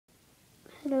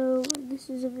this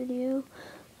is a video.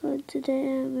 Today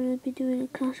I'm going to be doing a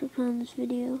Clash of Clans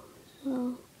video,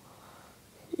 so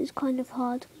it's kind of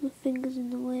hard because my finger's in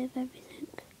the way of everything,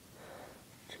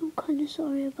 which I'm kind of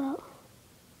sorry about.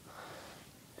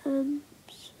 So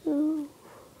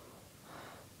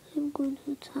I'm going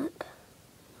to attack.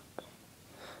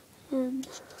 I'm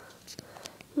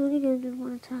only going to do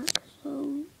one attack,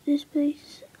 so this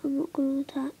base I'm not going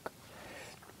to attack.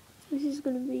 This is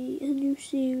going to be a new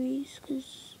series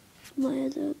because my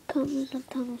other cameras have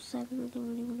Tunnel 7, I don't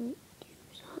really want to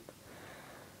use that.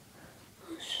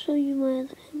 I'll show you my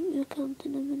other account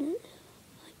in a minute.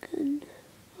 I can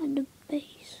find a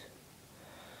base.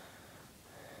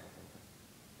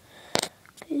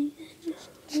 Okay then,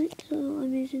 right, so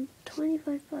I'm using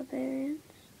 25 barbarians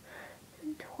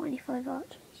and 25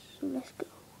 archers, so let's go.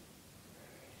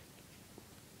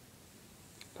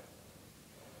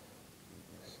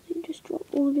 So you just drop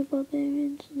all your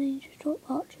barbarians and then you just drop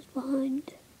archers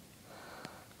behind.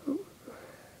 So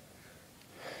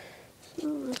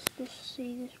let's just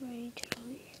see this rage, shall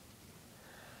we?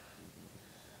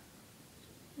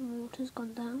 The water's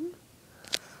gone down.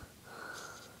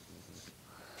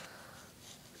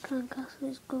 The clan castle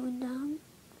is going down.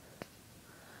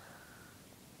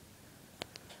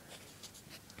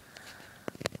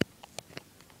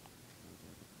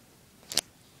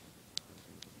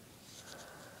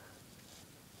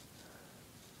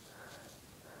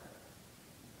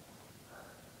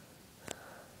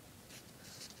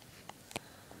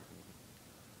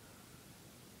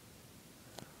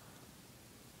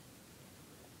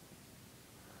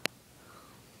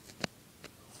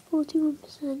 %,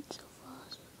 so far,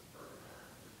 so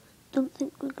don't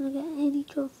think we're going to get any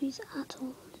trophies at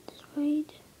all in this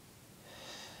raid.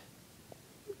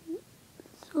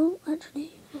 So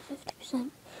actually for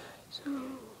 50%, so look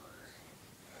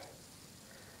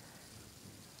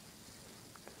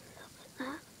at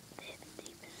that, 50%.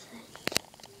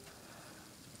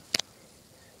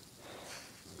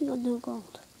 We got no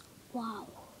gold. Wow.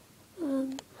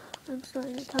 I'm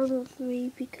starting at Tunnel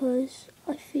 3 because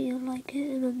I feel like it,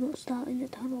 and I'm not starting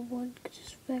at Tunnel 1 because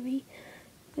it's very,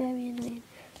 very annoying.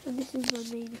 And this is my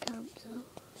main account, so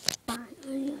bang, I'm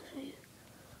going to show you.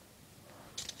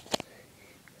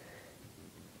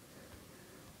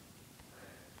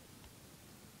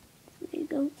 There you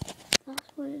go. That's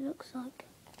what it looks like.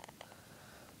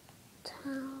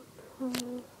 Town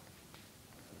Hall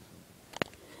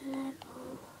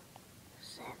level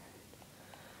 7.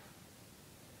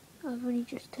 I've only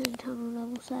just turned Town Hall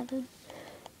level 7.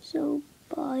 So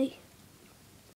bye.